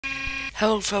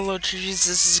Hello fellow trees,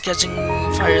 this is Catching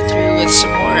Fire 3 with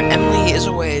some more Emily is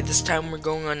Away. This time we're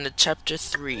going on to chapter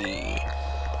 3.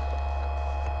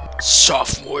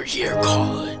 Sophomore year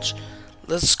college.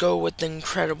 Let's go with the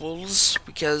Incredibles,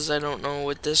 because I don't know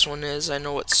what this one is. I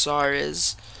know what SAR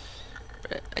is,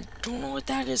 but I don't know what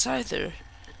that is either.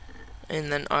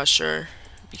 And then Usher,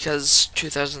 because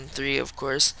 2003 of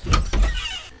course.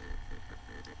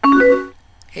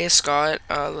 Hey Scott,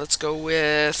 let's go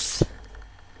with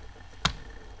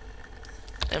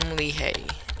Emily Hay.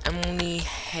 Emily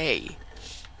Hay.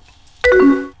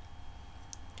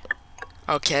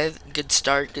 Okay, good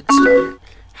start, good start.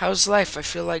 How's life? I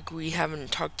feel like we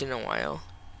haven't talked in a while.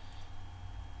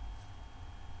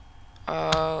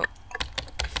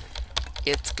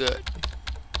 It's good.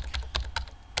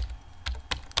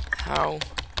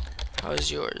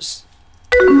 How's yours?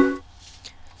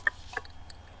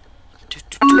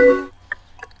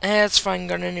 It's fine.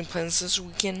 Got any plans this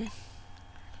weekend?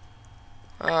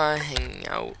 Hanging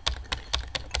out.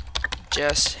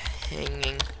 Just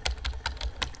hanging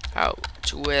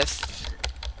out with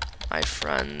my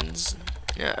friends.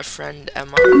 Yeah, friend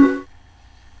Emma.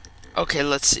 Okay,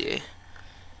 let's see.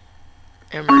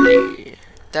 Emily.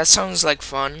 That sounds like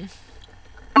fun.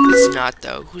 It's not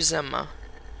though. Who's Emma?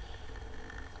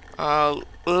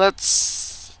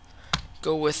 Let's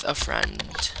go with a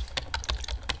friend.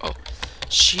 Oh,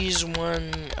 she's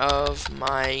one of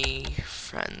my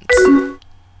friends.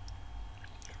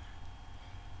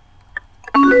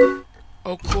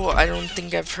 Oh, cool. I don't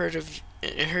think I've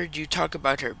heard you talk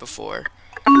about her before.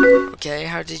 Okay,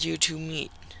 how did you two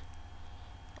meet?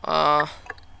 Mike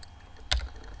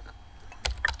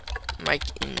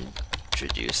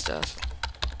introduced us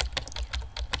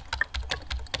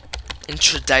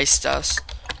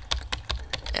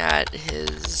at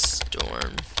his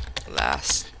dorm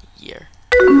last year.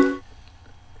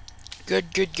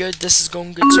 Good. This is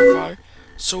going good so far.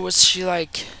 So what's she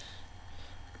like?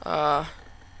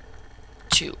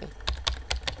 2.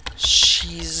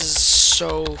 She's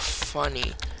so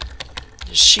funny.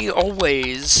 She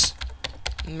always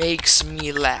makes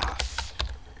me laugh.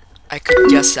 I could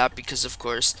guess that because, of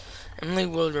course, Emily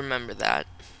will remember that.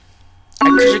 I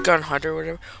could have gone harder or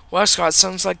whatever. Wow, Scott,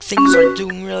 sounds like things are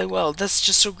doing really well. That's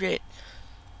just so great.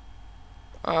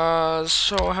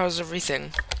 So how's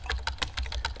everything?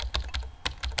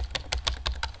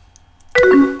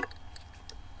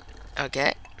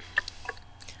 Okay.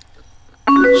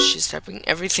 She's typing.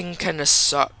 Everything kinda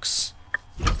sucks.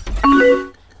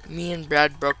 Me and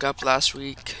Brad broke up last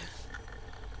week.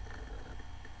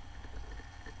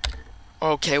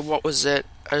 Okay, what was it?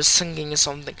 I was thinking of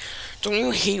something. Don't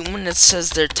you hate when it says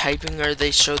they're typing or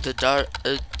they show the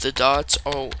dots?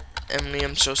 Oh, Emily,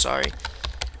 I'm so sorry.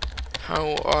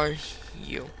 How are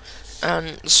you?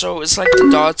 So it's like the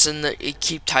dots and it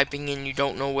keep typing and you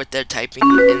don't know what they're typing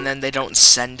and then they don't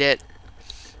send it.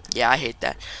 Yeah, I hate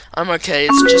that. I'm okay.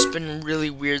 It's just been really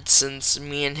weird since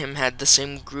me and him had the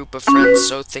same group of friends,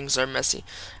 so things are messy.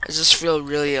 I just feel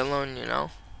really alone, you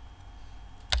know.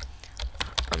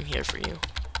 I'm here for you.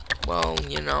 Well,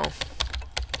 you know,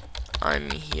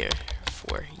 I'm here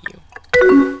for you.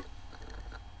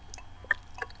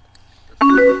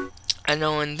 I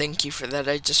know, and thank you for that.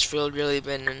 I just feel really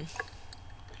been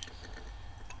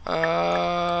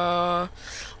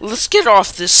let's get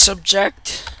off this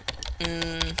subject.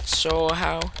 So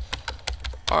how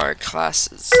are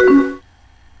classes?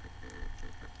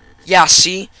 Yeah,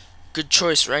 see? Good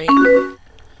choice, right? My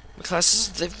classes,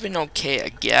 they've been okay, I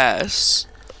guess.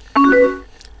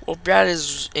 Well, Brad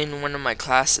is in one of my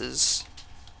classes.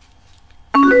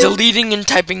 Deleting and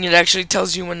typing, it actually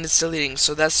tells you when it's deleting,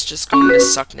 so that's just going to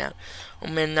suck now. Oh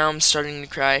man, now I'm starting to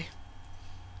cry.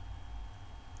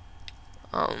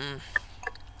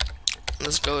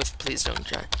 Let's go with please don't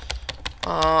cry.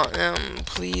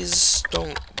 Please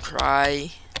don't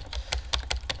cry.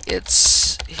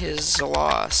 It's his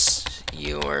loss.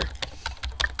 You're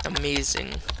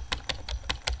amazing.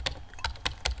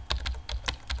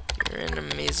 You're an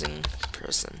amazing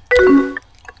person.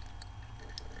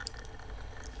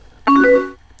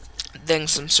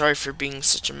 Thanks, I'm sorry for being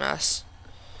such a mess.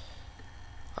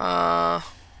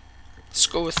 Let's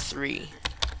go with 3.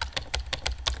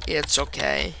 It's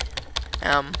okay.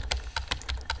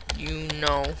 You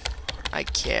know I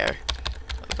care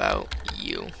about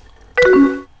you.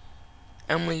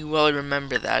 Emily will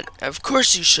remember that. Of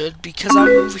course you should, because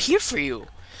I'm here for you.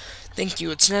 Thank you.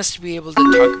 It's nice to be able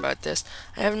to talk about this.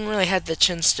 I haven't really had the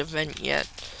chance to vent yet.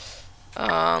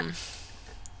 No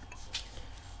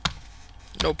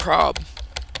prob,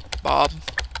 Bob.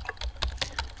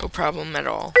 No problem at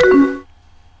all.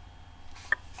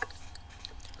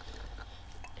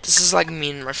 This is like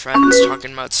me and my friends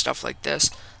talking about stuff like this.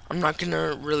 I'm not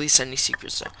gonna release any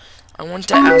secrets though. I want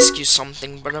to ask you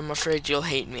something, but I'm afraid you'll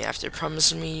hate me after.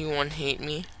 Promise me you won't hate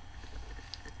me.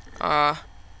 I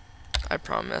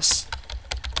promise.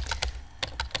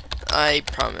 I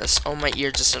promise. Oh, my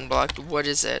ear just unblocked. What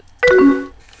is it?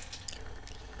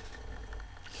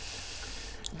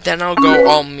 Then I'll go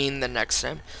all mean the next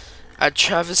time. At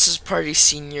Travis's party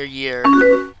senior year,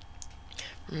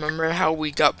 remember how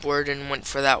we got bored and went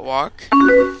for that walk?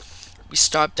 We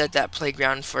stopped at that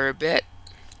playground for a bit.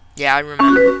 Yeah, I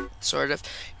remember. Sort of.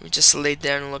 We just laid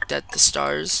there and looked at the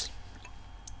stars.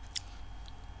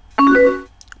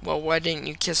 Well, why didn't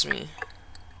you kiss me?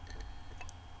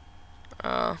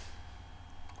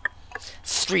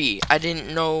 3. I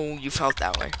didn't know you felt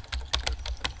that way.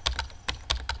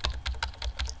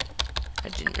 I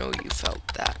didn't know you felt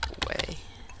that way.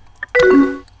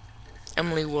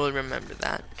 Emily will remember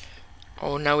that.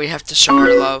 Oh, now we have to show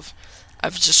our love.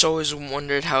 I've just always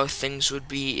wondered how things would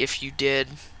be if you did.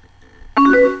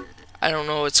 I don't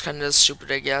know, it's kind of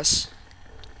stupid, I guess.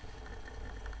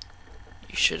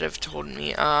 You should have told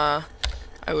me. I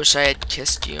wish I had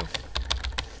kissed you.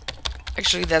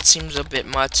 Actually, that seems a bit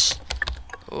much.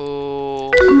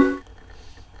 Oh.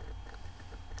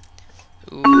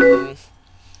 Ooh.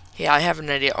 Hey, I have an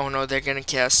idea. Oh no, they're gonna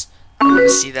kiss. I want to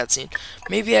see that scene.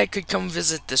 Maybe I could come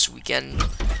visit this weekend.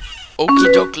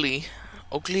 Okie dokie.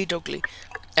 Oakley dokley.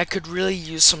 I could really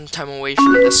use some time away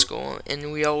from this school,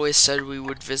 and we always said we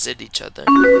would visit each other.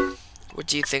 What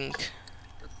do you think?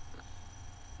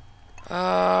 2.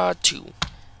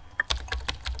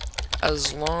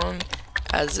 As long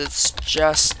as it's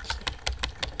just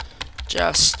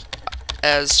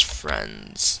as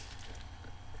friends.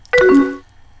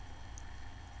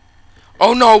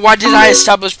 Oh no, why did I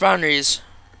establish boundaries?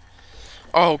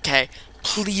 Oh, okay.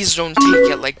 Please don't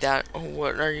take it like that. Oh,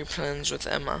 what are your plans with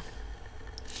Emma?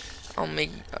 I'll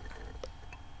make...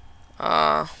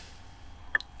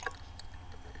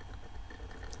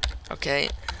 Okay.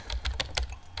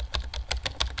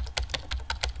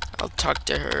 I'll talk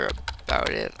to her about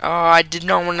it. Oh, I did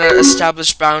not want to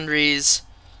establish boundaries.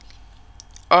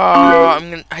 Oh,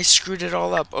 I screwed it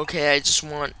all up. Okay, I just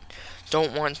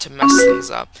don't want to mess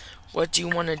things up. What do you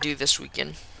want to do this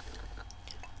weekend?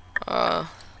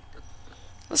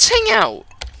 Let's hang out.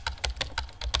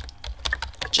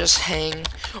 Just hang.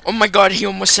 Oh my god, he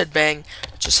almost said bang.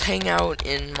 Just hang out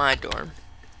in my dorm.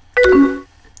 You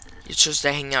chose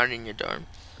to hang out in your dorm.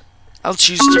 I'll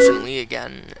choose differently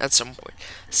again at some point.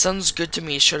 Sounds good to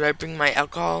me. Should I bring my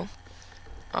alcohol?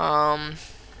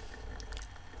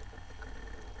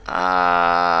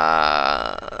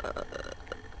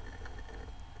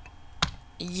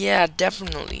 Yeah,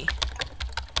 definitely.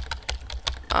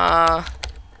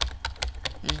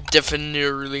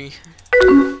 Definitely.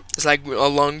 It's like a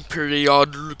long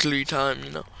periodically time,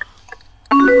 you know.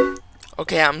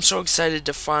 Okay, I'm so excited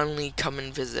to finally come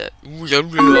and visit.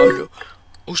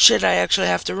 Oh shit, I actually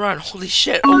have to run. Holy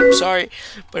shit. Oh, sorry.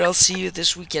 But I'll see you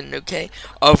this weekend, okay?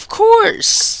 Of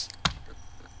course!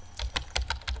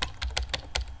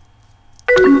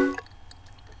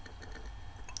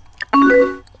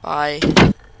 Bye.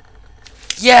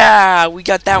 Yeah, we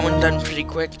got that one done pretty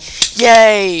quick.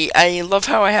 Yay! I love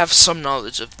how I have some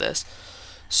knowledge of this.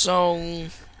 So,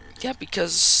 yeah,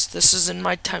 because this is in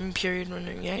my time period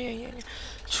when, yeah.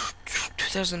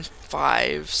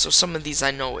 2005, so some of these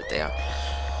I know what they are.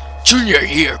 Junior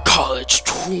year, college,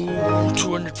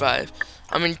 205.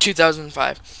 I mean,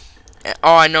 2005.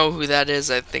 Oh, I know who that is,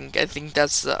 I think. I think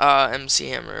that's the, MC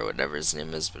Hammer or whatever his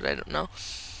name is, but I don't know.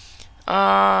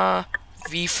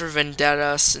 V for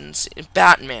Vendetta, since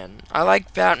Batman. I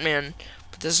like Batman,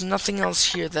 but there's nothing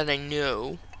else here that I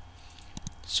know.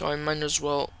 So I might as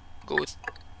well go with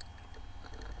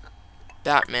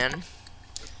Batman.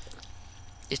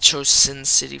 It chose Sin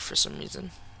City for some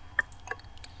reason.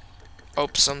 Oh,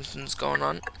 something's going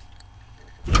on.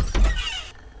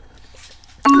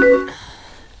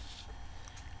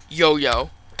 Yo.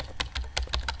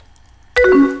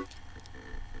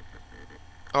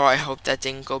 Oh, I hope that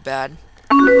didn't go bad.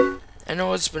 I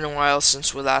know it's been a while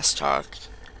since we last talked.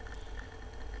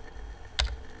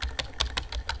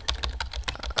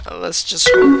 Let's just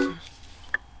hope.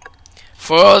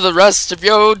 For the rest of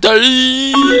your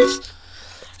days,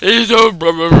 is a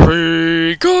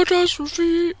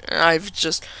catastrophe. I've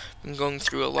just been going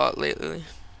through a lot lately.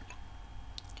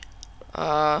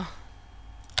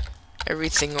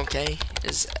 Everything okay?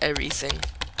 Is everything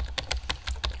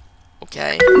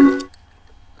okay?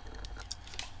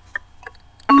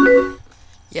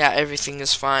 Yeah, everything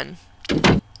is fine.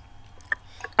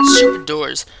 Stupid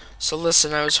doors. So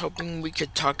listen, I was hoping we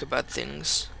could talk about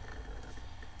things.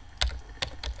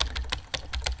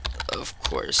 of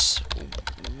course.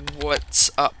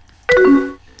 What's up?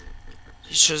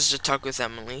 He chose to talk with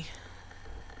Emily.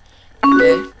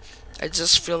 Okay. I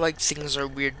just feel like things are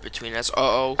weird between us.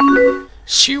 Uh-oh.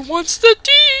 She wants the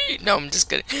D! No, I'm just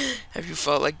kidding. Have you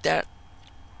felt like that?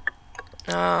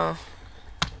 I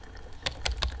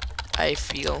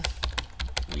feel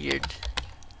weird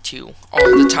too.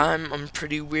 All the time. I'm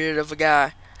pretty weird of a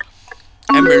guy.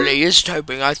 Emily is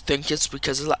typing. I think it's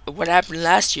because of what happened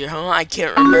last year, huh? I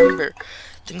can't remember.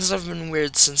 Things have been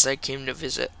weird since I came to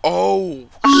visit. Oh,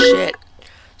 shit.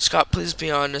 Scott, please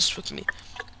be honest with me.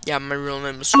 Yeah, my real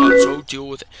name is Scott, so deal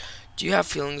with it. Do you have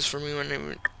feelings for me when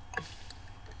I...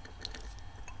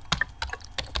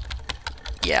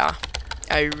 Yeah,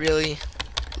 I really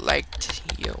liked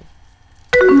you.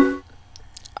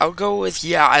 I'll go with,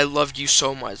 yeah, I loved you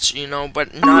so much, you know,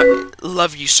 but not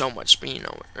love you so much, but, you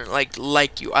know, like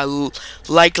you.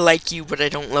 Like you, but I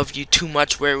don't love you too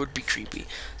much where it would be creepy.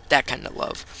 That kind of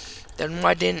love. Then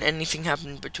why didn't anything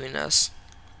happen between us?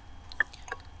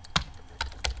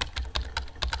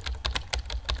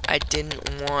 I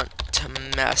didn't want to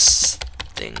mess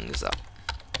things up.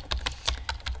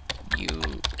 You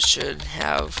should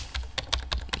have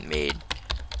made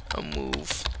a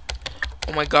move.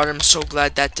 Oh my god, I'm so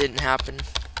glad that didn't happen.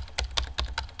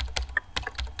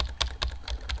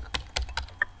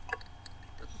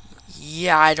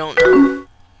 Yeah, I don't know.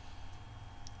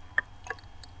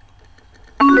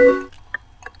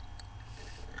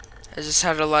 I just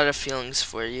had a lot of feelings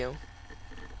for you.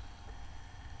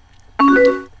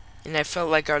 And I felt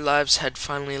like our lives had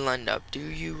finally lined up. Do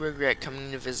you regret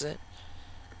coming to visit?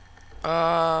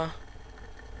 2.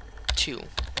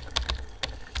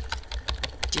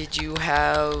 Did you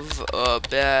have a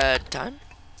bad time?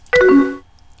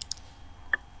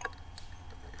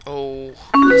 Oh,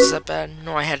 is that bad?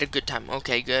 No, I had a good time.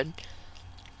 Okay, good.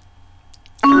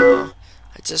 I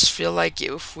just feel like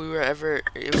if we ever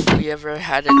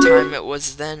had a time, it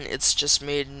was then. It's just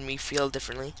made me feel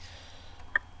differently.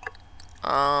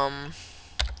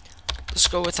 Let's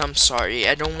go with I'm sorry.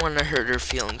 I don't want to hurt her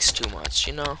feelings too much,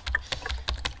 you know?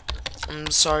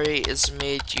 I'm sorry it's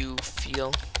made you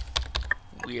feel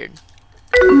weird.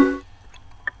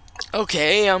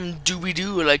 Okay,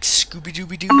 Dooby-Doo, like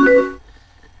Scooby-Dooby-Doo.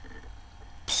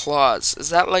 Claws. Is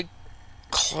that like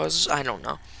claws? I don't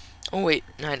know. Oh wait,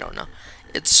 I don't know.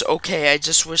 It's okay, I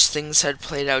just wish things had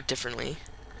played out differently.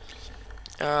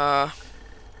 Let's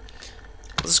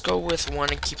go with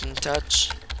want to keep in touch.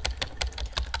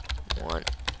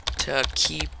 Want to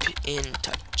keep in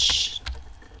touch.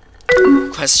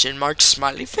 Question mark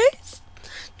smiley face?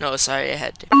 No, sorry, I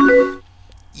had to.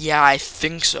 Yeah, I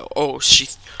think so. Oh, she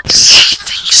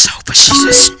thinks so, but she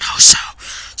doesn't know so.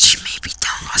 She may be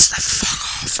telling us to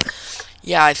fuck off.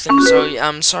 Yeah, I think so.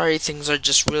 I'm sorry, things are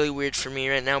just really weird for me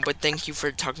right now, but thank you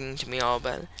for talking to me all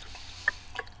about it.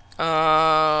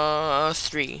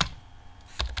 3.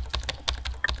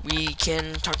 We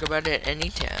can talk about it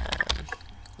anytime.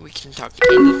 We can talk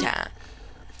anytime.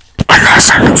 Unless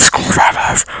I'm in school,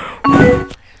 that is.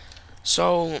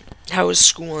 So, how is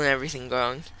school and everything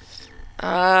going?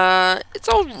 It's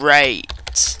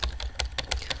alright.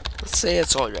 Let's say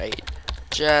it's alright.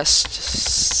 Just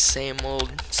same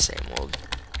old, same old.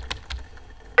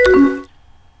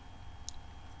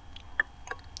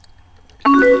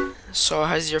 So,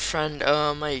 how's your friend,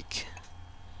 Mike?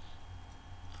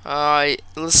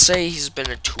 Let's say he's been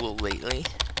a tool lately.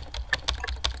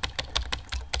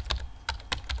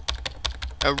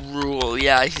 A rule,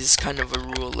 yeah, he's kind of a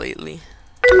rule lately.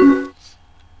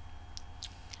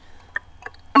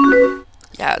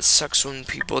 Yeah, it sucks when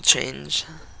people change.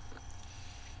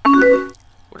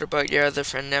 What about your other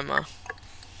friend, Emma?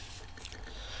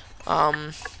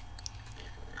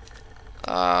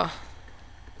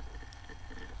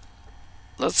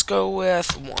 Let's go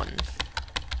with 1.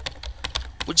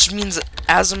 Which means,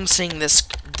 as I'm saying this,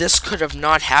 this could have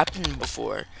not happened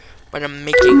before, but I'm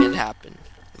making it happen.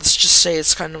 Let's just say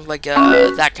it's kind of like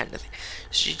that kind of thing.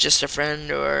 She's just a friend,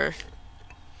 or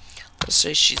let's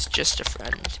say she's just a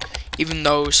friend, even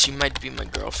though she might be my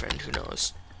girlfriend. Who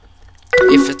knows?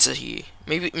 If it's a he,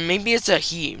 maybe it's a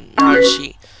he, not a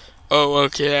she. Oh,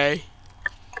 okay.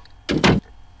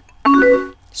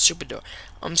 Stupid door.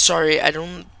 I'm sorry. I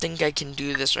don't think I can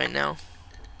do this right now.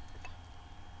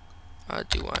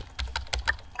 Do what?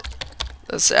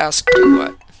 Let's ask do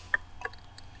what.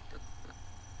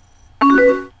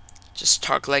 Just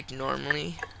talk like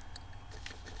normally.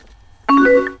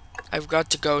 I've got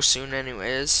to go soon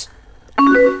anyways.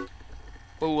 But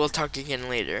we'll talk again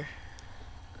later.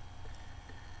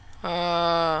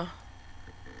 1.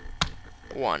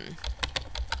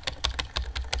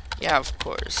 Yeah, of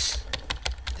course.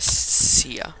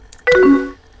 See ya.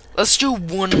 Let's do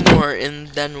one more and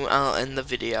then I'll end the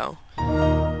video.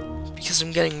 Because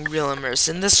I'm getting real immersed.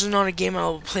 And this is not a game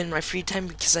I'll play in my free time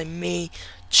because I may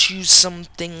choose some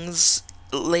things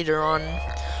later on.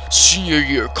 Senior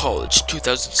year college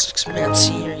 2006. Man,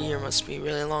 senior year must be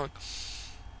really long.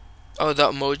 Oh,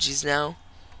 the emojis now.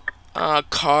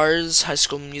 Cars, High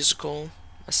School Musical.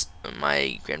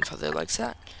 My grandfather likes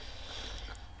that.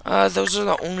 Those are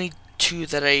the only two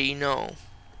that I know.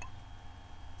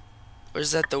 Or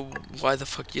is that the why the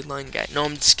fuck you lying guy? No,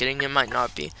 I'm just kidding. It might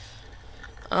not be.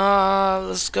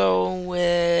 Let's go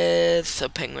with a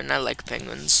penguin. I like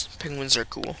penguins. Penguins are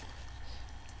cool.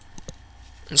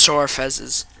 And so are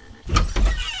fezzes.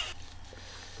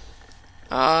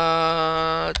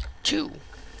 2.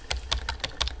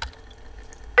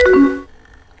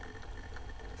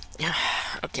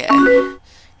 Okay.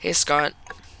 Hey, Scott.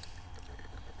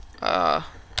 1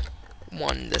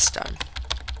 this time.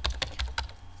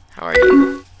 How are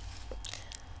you?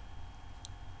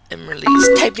 Emily's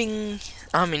typing.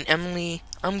 Emily.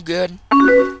 I'm good.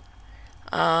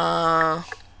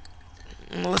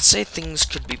 Let's say things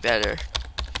could be better.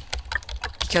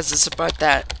 Because it's about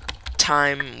that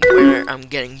time where I'm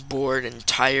getting bored and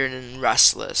tired and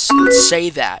restless. Let's say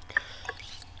that.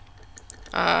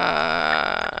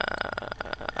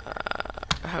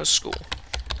 How's school?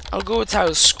 I'll go with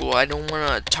how's school. I don't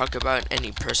want to talk about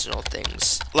any personal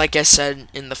things. Like I said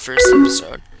in the first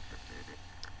episode.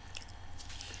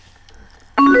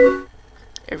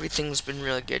 Everything's been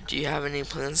really good. Do you have any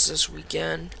plans this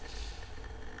weekend?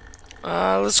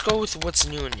 Let's go with what's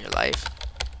new in your life.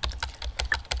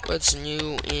 What's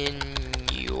new in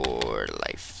your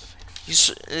life?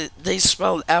 They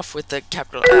spelled F with a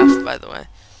capital F, by the way.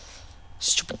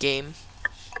 Stupid game.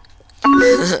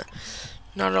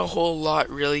 Not a whole lot,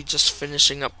 really. Just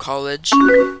finishing up college.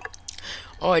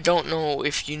 Oh, I don't know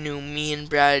if you knew me and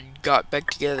Brad got back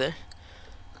together.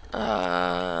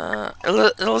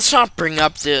 Let's not bring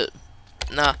up the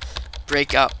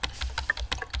break up.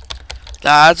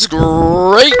 That's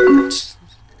great.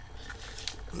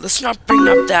 Let's not bring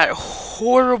up that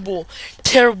horrible,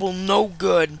 terrible, no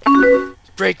good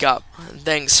breakup.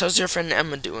 Thanks. How's your friend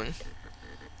Emma doing?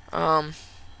 Not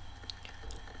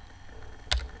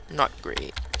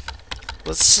great.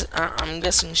 I'm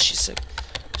guessing she's sick.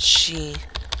 She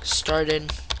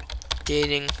started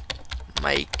dating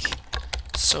Mike.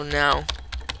 So now,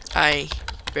 I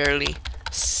barely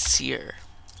see her.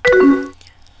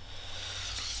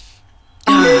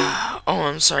 Oh,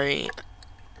 I'm sorry.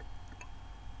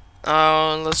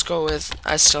 Let's go with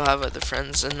I still have other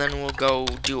friends, and then we'll go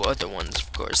do other ones,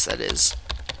 of course, that is.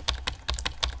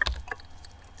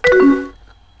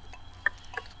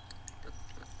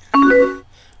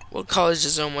 Well, college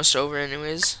is almost over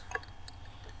anyways.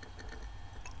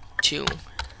 2.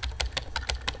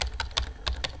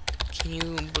 Can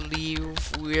you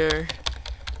believe we're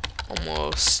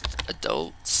almost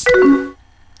adults?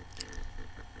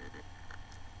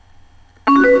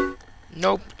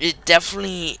 Nope, it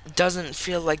definitely doesn't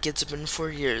feel like it's been 4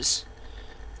 years.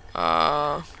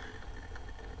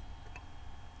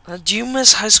 Do you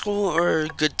miss high school or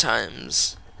good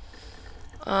times?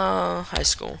 High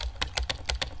school.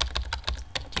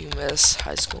 Do you miss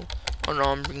high school? Oh no,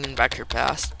 I'm bringing back your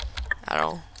past. At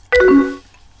all.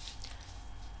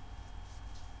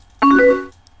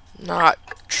 Not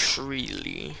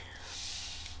really.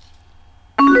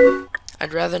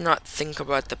 I'd rather not think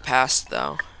about the past,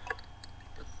 though.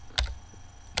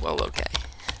 Well, okay.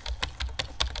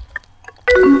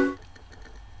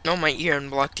 No, my ear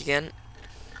unblocked again.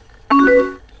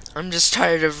 I'm just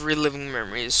tired of reliving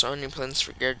memories, so any plans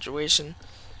for graduation?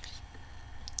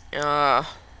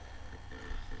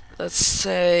 Let's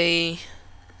say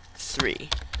 3.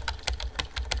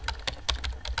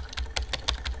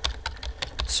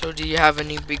 So do you have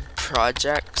any big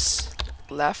projects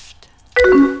left?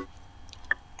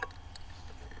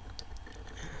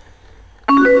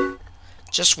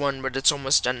 Just one, but it's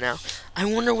almost done now. I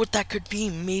wonder what that could be.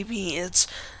 Maybe it's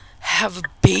have a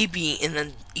baby and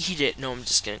then eat it. No, I'm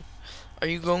just kidding. Are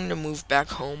you going to move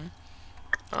back home?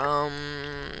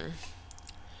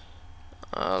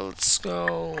 Let's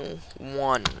go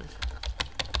 1.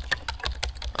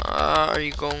 Are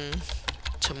you going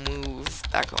to move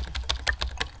back home?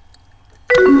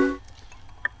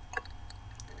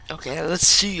 Okay, let's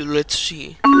see.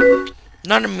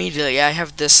 Not immediately, I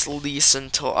have this lease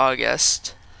until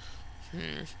August.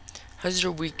 How's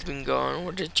your week been going?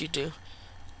 What did you do?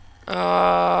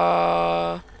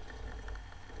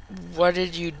 What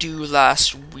did you do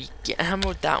last week? Yeah, how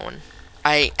about that one?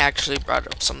 I actually brought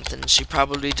up something she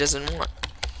probably doesn't want.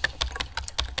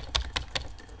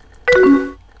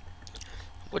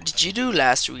 What did you do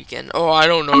last weekend? Oh, I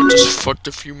don't know, just fucked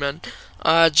a few men.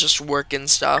 Just work and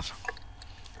stuff.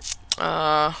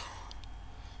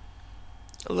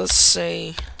 Let's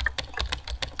say...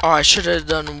 Oh, I should have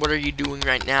done what are you doing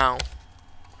right now?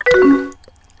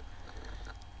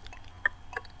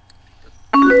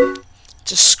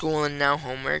 Just school and now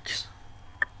homework.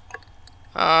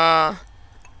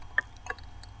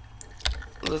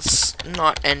 Let's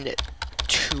not end it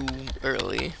too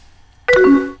early.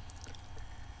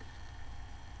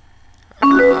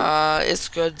 It's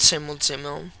good, same old, same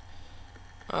old.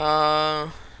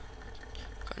 Gone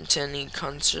to any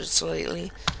concerts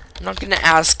lately? I'm not gonna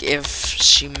ask if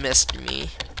she missed me.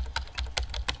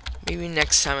 Maybe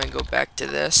next time I go back to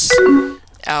this,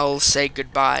 I'll say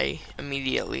goodbye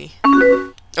immediately.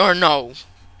 Or no.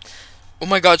 Oh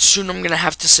my god, soon I'm gonna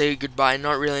have to say goodbye.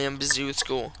 Not really, I'm busy with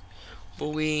school.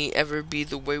 Will we ever be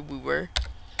the way we were?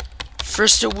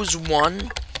 First it was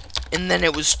 1, and then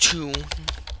it was 2.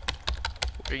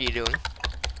 What are you doing?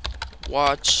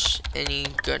 Watch any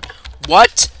good...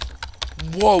 What?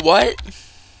 Whoa, what?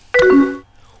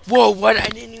 Whoa, what? I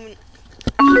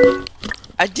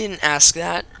didn't ask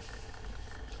that.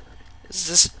 Is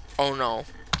this... Oh no.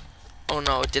 Oh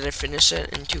no, did I finish it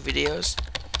in 2 videos?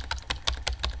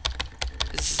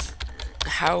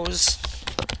 How's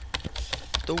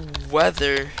the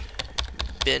weather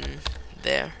been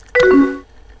there?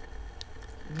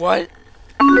 What?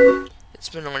 It's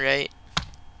been alright.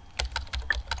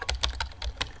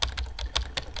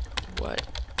 What?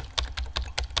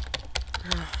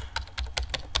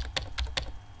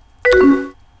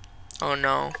 Oh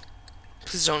no.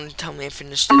 Please don't tell me I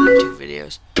finished it in 2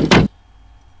 videos.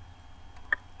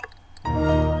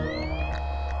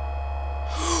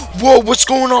 Whoa, what's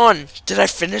going on? Did I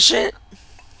finish it?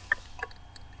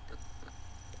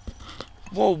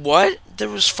 Whoa, what? There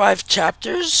was 5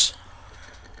 chapters?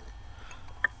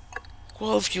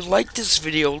 Well, if you like this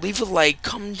video, leave a like,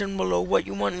 comment down below what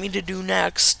you want me to do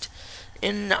next.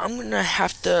 And I'm gonna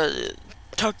have to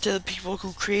talk to the people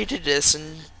who created this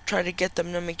and try to get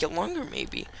them to make it longer,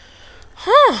 maybe.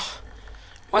 Huh.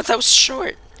 Wow, that was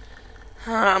short.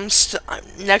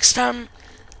 Next time,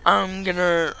 I'm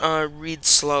gonna read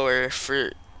slower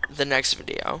for the next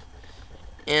video.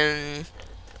 And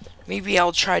maybe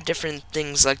I'll try different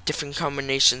things, like different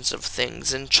combinations of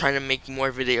things, and try to make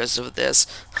more videos of this.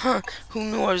 Huh, who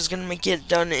knew I was gonna make it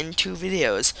done in 2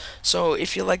 videos? So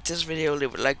if you like this video,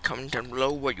 leave a like, comment down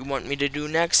below what you want me to do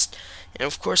next. And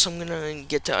of course I'm gonna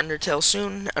get to Undertale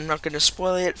soon. I'm not gonna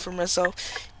spoil it for myself.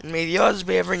 And may the odds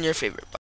be ever in your favor.